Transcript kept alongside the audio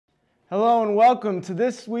Hello and welcome to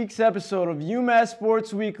this week's episode of UMass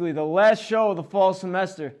Sports Weekly, the last show of the fall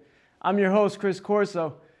semester. I'm your host, Chris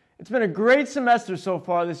Corso. It's been a great semester so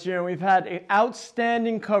far this year, and we've had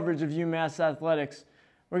outstanding coverage of UMass athletics.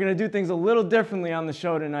 We're going to do things a little differently on the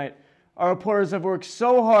show tonight. Our reporters have worked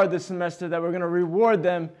so hard this semester that we're going to reward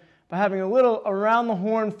them by having a little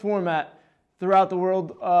around-the-horn format throughout the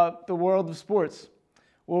world of sports.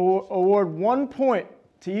 We'll award 1 point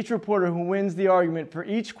to each reporter who wins the argument for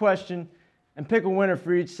each question and pick a winner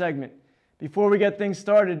for each segment. Before we get things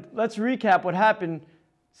started, let's recap what happened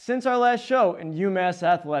since our last show in UMass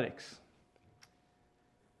athletics.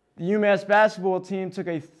 The UMass basketball team took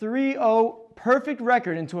a 3-0 perfect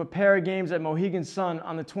record into a pair of games at Mohegan Sun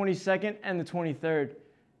on the 22nd and the 23rd.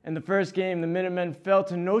 In the first game, the Minutemen fell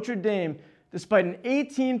to Notre Dame despite an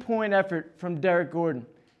 18-point effort from Derek Gordon.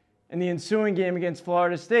 In the ensuing game against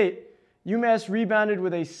Florida State, UMass rebounded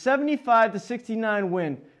with a 75-69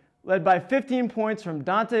 win, led by 15 points from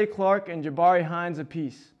Dante Clark and Jabari Hines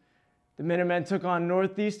apiece. The Minutemen took on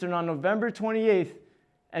Northeastern on November 28th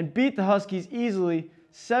and beat the Huskies easily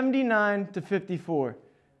 79-54.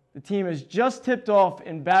 The team has just tipped off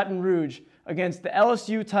in Baton Rouge against the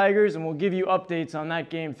LSU Tigers, and we'll give you updates on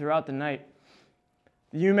that game throughout the night.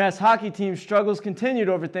 The UMass hockey team's struggles continued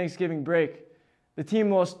over Thanksgiving break. The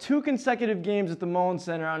team lost 2 consecutive games at the Mullins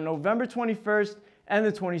Center on November 21st and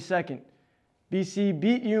the 22nd. BC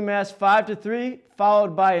beat UMass 5-3,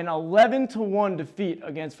 followed by an 11-1 defeat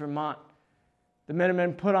against Vermont. The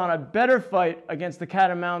Minutemen put on a better fight against the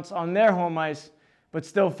Catamounts on their home ice, but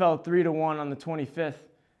still fell 3-1 on the 25th.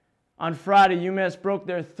 On Friday, UMass broke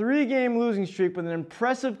their 3-game losing streak with an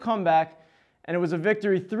impressive comeback, and it was a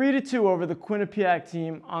victory 3-2 over the Quinnipiac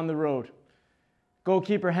team on the road.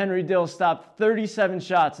 Goalkeeper Henry Dill stopped 37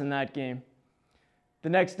 shots in that game. The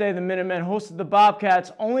next day, the Minutemen hosted the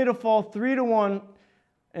Bobcats, only to fall 3-1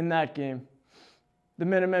 in that game. The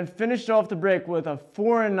Minutemen finished off the break with a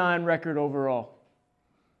 4-9 record overall.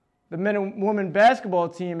 The men and women basketball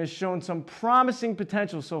team has shown some promising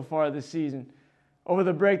potential so far this season. Over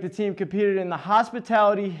the break, the team competed in the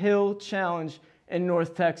Hospitality Hill Challenge in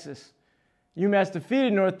North Texas. UMass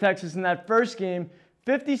defeated North Texas in that first game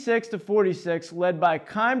 56-46, led by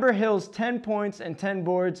Kimber Hill's 10 points and 10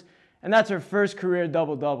 boards, and that's her first career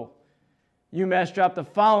double-double. UMass dropped the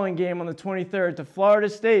following game on the 23rd to Florida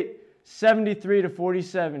State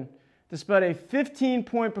 73-47, despite a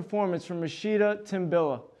 15-point performance from Rashida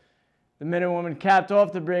Timbilla. The men and women capped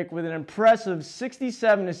off the break with an impressive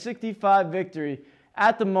 67-65 victory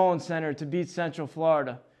at the Mullins Center to beat Central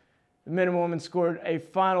Florida. The men and women scored a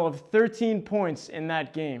final of 13 points in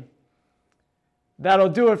that game. That'll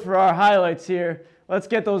do it for our highlights here. Let's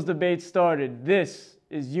get those debates started. This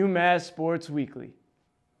is UMass Sports Weekly.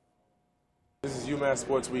 This is UMass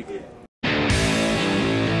Sports Weekly.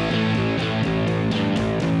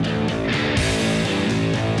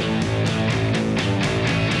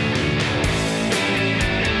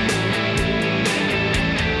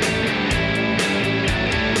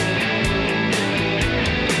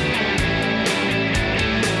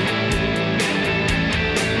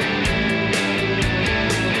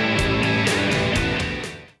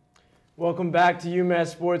 Welcome back to UMass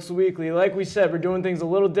Sports Weekly. Like we said, we're doing things a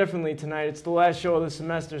little differently tonight. It's the last show of the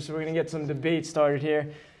semester, so we're going to get some debate started here.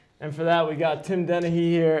 And for that, we got Tim Dennehey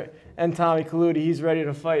here and Tommy Calautti. He's ready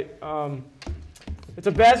to fight. It's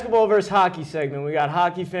a basketball versus hockey segment. We got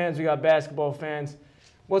hockey fans, we got basketball fans.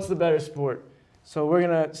 What's the better sport? So we're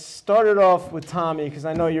going to start it off with Tommy, because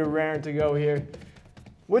I know you're raring to go here.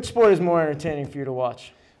 Which sport is more entertaining for you to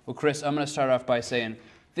watch? Well, Chris, I'm going to start off by saying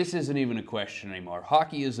this isn't even a question anymore.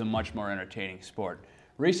 Hockey is a much more entertaining sport.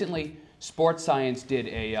 Recently, Sports Science did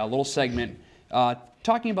a little segment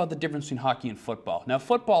talking about the difference between hockey and football. Now,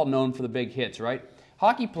 football known for the big hits, right?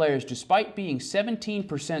 Hockey players, despite being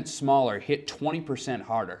 17% smaller, hit 20%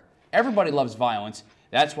 harder. Everybody loves violence.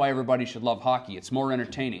 That's why everybody should love hockey. It's more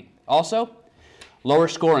entertaining. Also, lower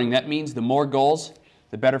scoring. That means the more goals,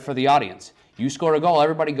 the better for the audience. You score a goal,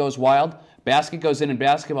 everybody goes wild. Basket goes in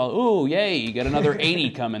basketball. Ooh, yay, you get another 80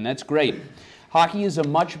 coming. That's great. Hockey is a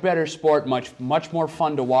much better sport, much more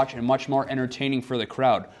fun to watch, and much more entertaining for the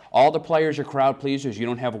crowd. All the players are crowd pleasers. You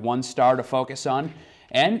don't have one star to focus on.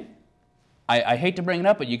 And I hate to bring it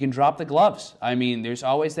up, but you can drop the gloves. I mean, there's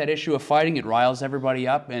always that issue of fighting. It riles everybody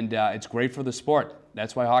up, and it's great for the sport.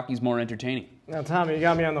 That's why hockey's more entertaining. Now, Tommy, you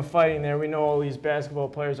got me on the fighting there. We know all these basketball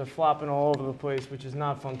players are flopping all over the place, which is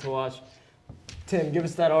not fun to watch. Tim, give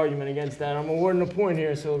us that argument against that. I'm awarding a point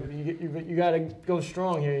here, so you got to go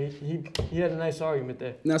strong here. He had a nice argument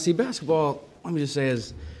there. Now, see, basketball, let me just say,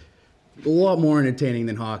 is a lot more entertaining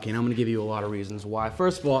than hockey, and I'm going to give you a lot of reasons why.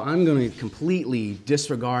 First of all, I'm going to completely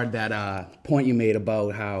disregard that point you made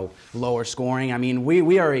about how lower scoring. I mean,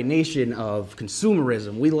 we are a nation of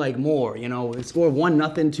consumerism. We like more. You know, score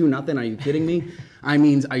 1-0, 2-0. Are you kidding me? I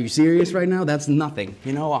mean, are you serious right now? That's nothing.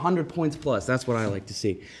 You know, 100 points plus. That's what I like to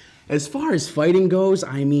see. As far as fighting goes,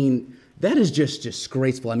 I mean, that is just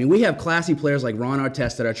disgraceful. I mean, we have classy players like Ron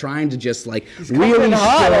Artest that are trying to just like really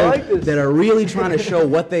show, that are really trying to show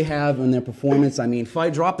what they have in their performance. I mean,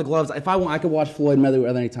 fight, drop the gloves. If I want, I could watch Floyd Mayweather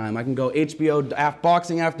at any time. I can go HBO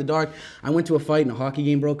boxing after dark. I went to a fight and a hockey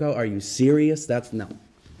game broke out. Are you serious? That's no,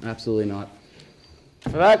 absolutely not.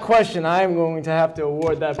 For that question, I am going to have to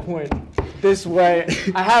award that point this way.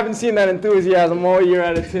 I haven't seen that enthusiasm all year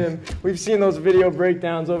out of Tim. We've seen those video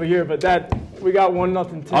breakdowns over here, but that we got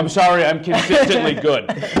 1-0 Tim. I'm sorry, I'm consistently good.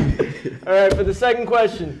 All right, for the second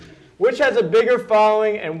question, which has a bigger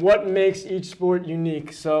following and what makes each sport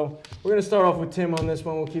unique? So we're going to start off with Tim on this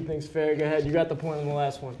one. We'll keep things fair. Go ahead. You got the point on the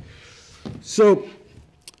last one. So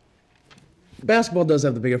basketball does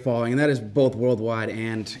have the bigger following, and that is both worldwide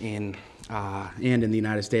and in the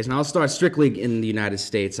United States. And I'll start strictly in the United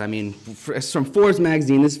States. I mean, it's from Forbes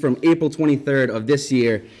magazine. This is from April 23rd of this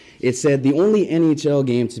year. It said the only NHL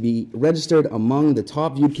game to be registered among the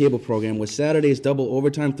top viewed cable program was Saturday's double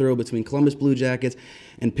overtime throw between Columbus Blue Jackets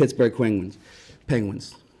and Pittsburgh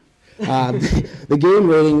Penguins. The game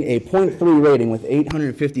rating a .3 rating with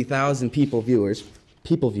 850,000 people viewers,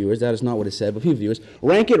 that is not what it said, but people viewers,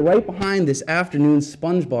 rank it right behind this afternoon's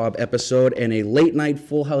SpongeBob episode and a late night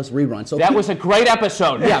Full House rerun. So that was a great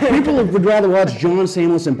episode. Yeah, people would rather watch John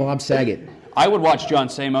Stamos and Bob Saget. I would watch John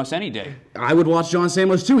Stamos any day. I would watch John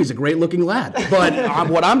Stamos too. He's a great looking lad. But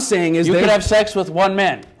what I'm saying is you could have sex with one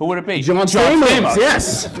man. Who would it be? John Stamos.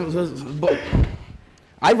 Yes. But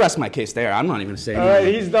I rest my case there. I'm not even going to say anything. All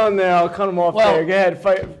right, he's done there. I'll cut him off there. Go ahead.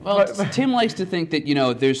 Fight. Tim likes to think that, you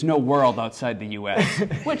know, there's no world outside the U.S.,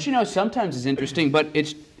 which, you know, sometimes is interesting, but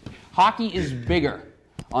hockey is bigger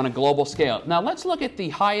on a global scale. Now, let's look at the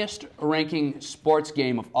highest ranking sports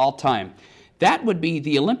game of all time. That would be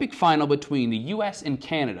the Olympic final between the U.S. and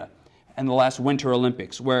Canada in the last Winter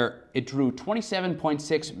Olympics, where it drew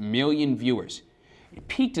 27.6 million viewers. It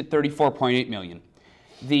peaked at 34.8 million.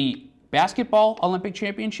 The Basketball Olympic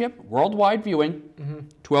Championship, worldwide viewing,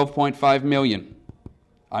 12.5 million.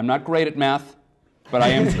 I'm not great at math, but I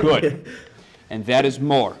am good. And that is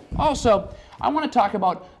more. Also, I want to talk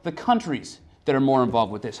about the countries that are more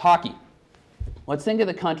involved with this. Hockey. Let's think of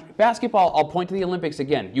the country. Basketball, I'll point to the Olympics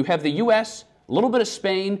again. You have the U.S., a little bit of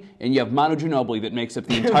Spain, and you have Manu Ginobili that makes up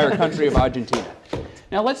the entire country of Argentina.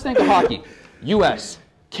 Now let's think of hockey. U.S.,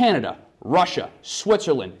 Canada, Russia,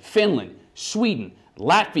 Switzerland, Finland, Sweden,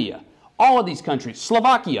 Latvia, all of these countries,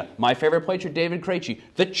 Slovakia, my favorite player, David Krejci,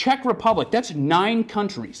 the Czech Republic, that's 9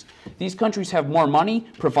 countries. These countries have more money,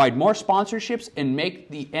 provide more sponsorships, and make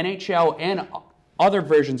the NHL and other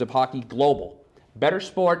versions of hockey global. Better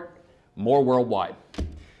sport, more worldwide.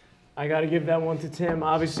 I got to give that one to Tim.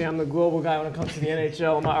 Obviously, I'm the global guy when it comes to the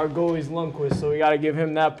NHL. Our goalie's Lundqvist, so we got to give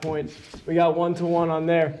him that point. We got 1-1 on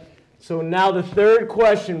there. So now the third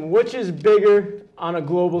question, which is bigger on a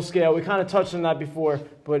global scale? We kind of touched on that before,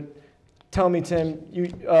 but tell me, Tim.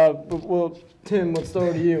 Tim, let's throw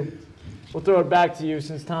it to you. We'll throw it back to you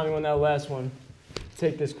since Tommy won that last one.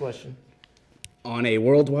 Take this question. On a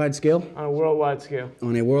worldwide scale? On a worldwide scale.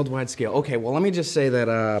 On a worldwide scale. Okay, well, let me just say that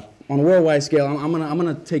on a worldwide scale, I'm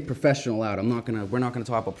gonna take professional out. We're not gonna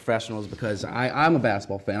talk about professionals because I'm a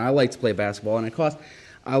basketball fan. I like to play basketball, and it costs.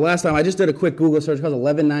 Last time I just did a quick Google search. It costs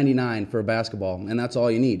 $11.99 for a basketball, and that's all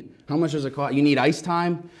you need. How much does it cost? You need ice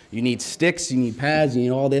time, you need sticks, you need pads, you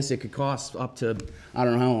need all this. It could cost up to I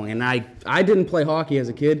don't know how long. And I didn't play hockey as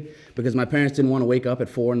a kid because my parents didn't want to wake up at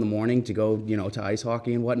 4 in the morning to go to ice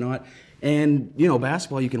hockey and whatnot. And,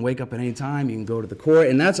 basketball, you can wake up at any time, you can go to the court,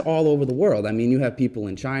 and that's all over the world. I mean, you have people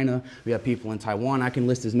in China, we have people in Taiwan. I can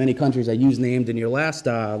list as many countries as you named in your last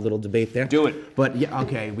little debate there. Do it. But, yeah,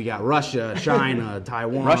 okay, we got Russia, China,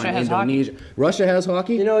 Taiwan, Russia has Indonesia. Hockey? Russia has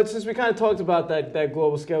hockey? Since we kind of talked about that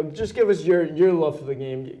global scale, just give us your love for the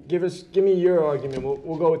game. Give me your argument.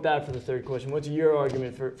 We'll go with that for the third question. What's your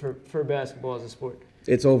argument for basketball as a sport?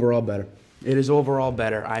 It's overall better. It is overall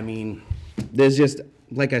better. I mean, there's just...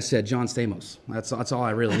 Like I said, John Stamos. That's all I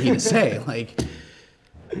really need to say.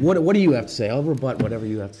 What do you have to say? I'll rebut whatever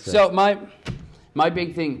you have to say. So my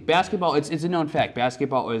big thing, basketball. It's a known fact.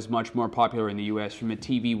 Basketball is much more popular in the U.S. from a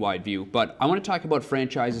TV-wide view. But I want to talk about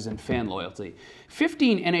franchises and fan loyalty.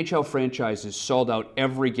 15 NHL franchises sold out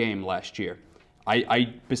every game last year.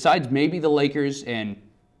 I besides maybe the Lakers and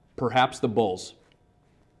perhaps the Bulls,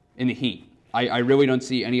 in the Heat. I really don't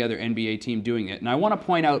see any other NBA team doing it. And I want to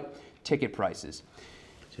point out ticket prices.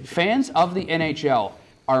 Fans of the NHL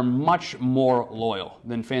are much more loyal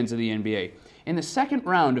than fans of the NBA. In the second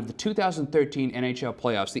round of the 2013 NHL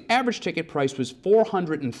playoffs, the average ticket price was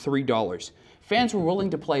 $403. Fans were willing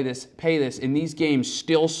to pay this, and these games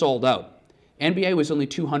still sold out. NBA was only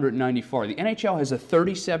 $294. The NHL has a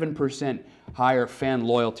 37% higher fan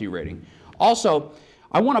loyalty rating. Also,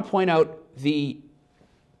 I want to point out the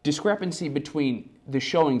discrepancy between the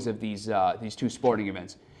showings of these two sporting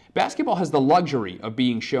events. Basketball has the luxury of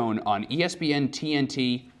being shown on ESPN,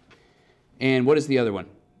 TNT, and what is the other one?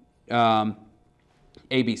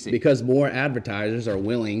 ABC. Because more advertisers are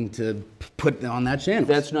willing to put on that channel.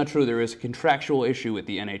 That's not true. There is a contractual issue with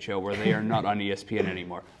the NHL where they are not on ESPN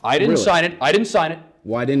anymore. I didn't sign it. I didn't sign it.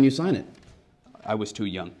 Why didn't you sign it? I was too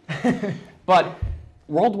young. But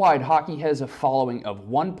worldwide, hockey has a following of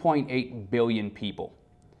 1.8 billion people.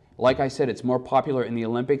 Like I said, it's more popular in the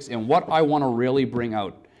Olympics, and what I want to really bring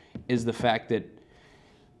out is the fact that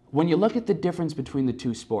when you look at the difference between the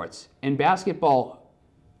two sports, in basketball,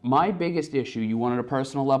 my biggest issue, you want at a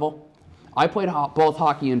personal level, I played both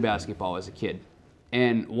hockey and basketball as a kid.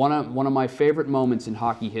 And one of my favorite moments in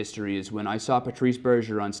hockey history is when I saw Patrice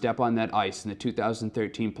Bergeron step on that ice in the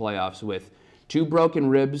 2013 playoffs with 2 broken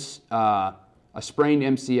ribs, a sprained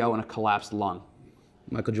MCL, and a collapsed lung.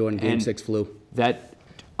 Michael Jordan, Game 6 flu.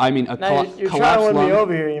 You're trying to win me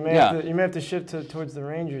over here. You may have to shift towards the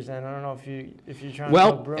Rangers, and I don't know if you're trying to.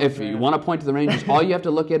 Well, if you want to point to the Rangers, all you have to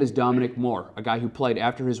look at is Dominic Moore, a guy who played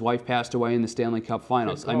after his wife passed away in the Stanley Cup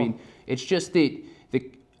Finals. I mean, it's just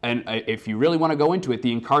and if you really want to go into it,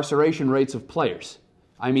 the incarceration rates of players.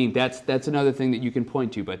 I mean, that's another thing that you can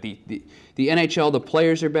point to. But the NHL, the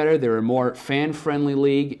players are better. They're a more fan-friendly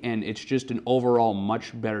league, and it's just an overall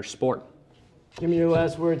much better sport. Give me your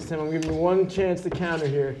last words, Tim. I'm giving you one chance to counter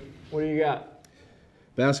here. What do you got?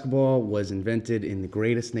 Basketball was invented in the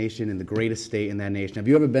greatest nation, in the greatest state in that nation. Have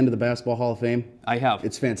you ever been to the Basketball Hall of Fame? I have.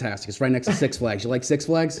 It's fantastic. It's right next to Six Flags. You like Six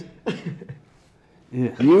Flags?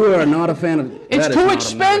 Yeah. You are not a fan of. It's too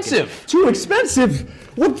expensive. Too expensive.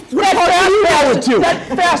 What fast are you going to? That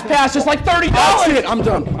fast pass is like $30. That's it. I'm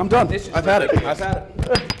done. I've had it.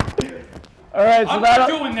 All right, so I'm not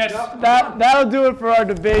doing this. That'll do it for our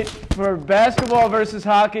debate for basketball versus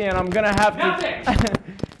hockey, and I'm gonna have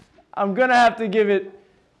to give it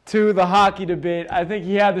to the hockey debate. I think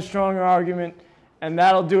he had the stronger argument, and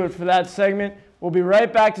that'll do it for that segment. We'll be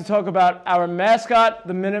right back to talk about our mascot,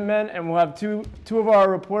 the Minutemen, and we'll have two of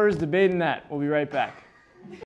our reporters debating that. We'll be right back.